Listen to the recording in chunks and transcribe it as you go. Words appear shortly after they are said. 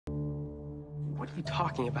What are you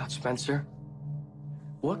talking about, Spencer?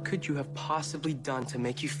 What could you have possibly done to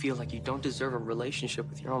make you feel like you don't deserve a relationship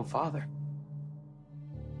with your own father?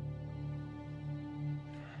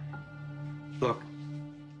 Look,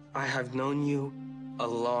 I have known you a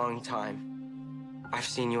long time. I've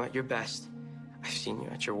seen you at your best. I've seen you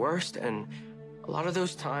at your worst, and a lot of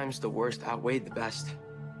those times, the worst outweighed the best.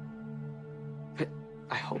 But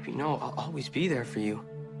I hope you know I'll always be there for you,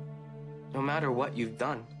 no matter what you've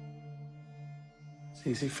done. It's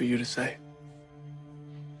easy for you to say.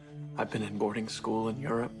 I've been in boarding school in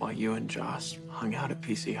Europe while you and Joss hung out at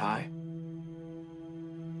PC High.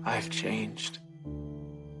 I've changed.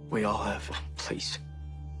 We all have. Please.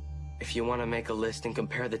 If you want to make a list and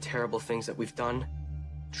compare the terrible things that we've done,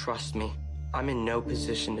 trust me, I'm in no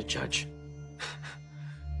position to judge.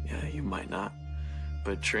 Yeah, you might not.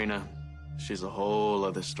 But Trina, she's a whole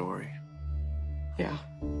other story. Yeah,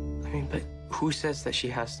 I mean, but who says that she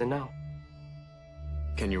has to know?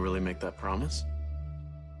 Can you really make that promise?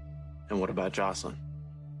 And what about Jocelyn?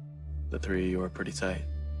 The three of you are pretty tight.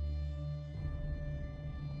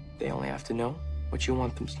 They only have to know what you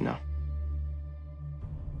want them to know.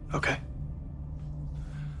 Okay.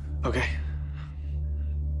 Okay.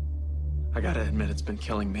 I gotta admit, it's been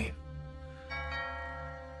killing me.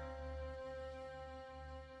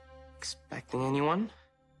 Expecting anyone?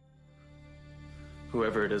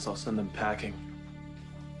 Whoever it is, I'll send them packing.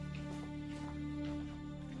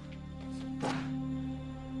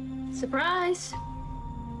 Surprise!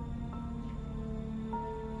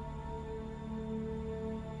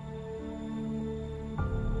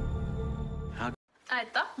 I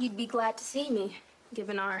thought you'd be glad to see me,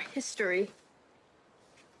 given our history.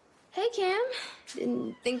 Hey, Cam.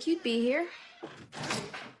 Didn't think you'd be here.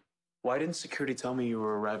 Why didn't security tell me you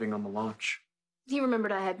were arriving on the launch? He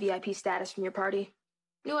remembered I had VIP status from your party.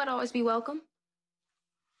 Knew I'd always be welcome.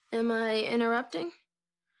 Am I interrupting?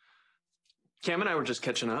 Cam and I were just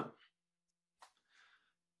catching up.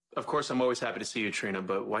 Of course, I'm always happy to see you, Trina,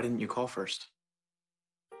 but why didn't you call first?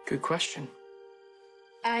 Good question.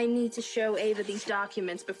 I need to show Ava these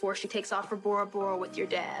documents before she takes off for Bora Bora with your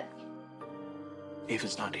dad.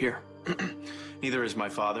 Ava's not here. Neither is my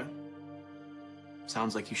father.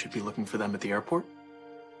 Sounds like you should be looking for them at the airport.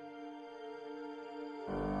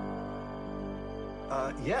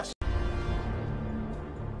 Yes.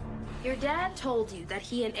 Your dad told you that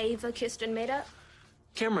he and Ava kissed and made up?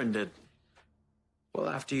 Cameron did. Well,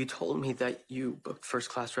 after you told me that you booked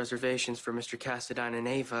first-class reservations for Mr. Cassadine and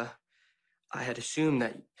Ava, I had assumed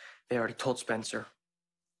that they already told Spencer.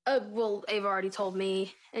 Well, Ava already told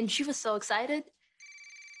me, and she was so excited.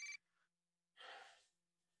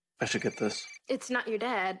 I should get this. It's not your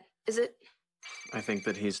dad, is it? I think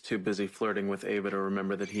that he's too busy flirting with Ava to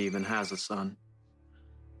remember that he even has a son.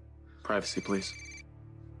 Privacy, please.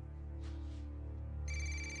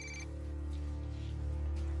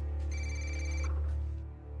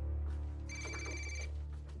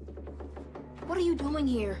 What are you doing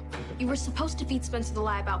here? You were supposed to feed Spencer the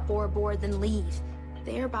lie about Bora Bora, then leave.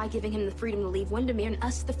 Thereby giving him the freedom to leave Windermere and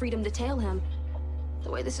us the freedom to tail him. The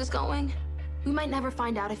way this is going, we might never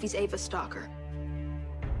find out if he's Ava's stalker.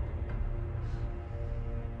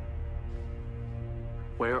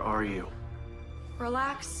 Where are you?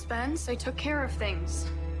 Relax, Spence. I took care of things.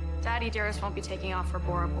 Daddy Dearest won't be taking off for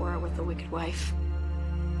Bora Bora with the wicked wife.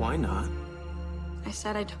 Why not? I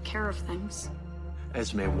said I took care of things.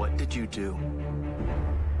 Esme, what did you do?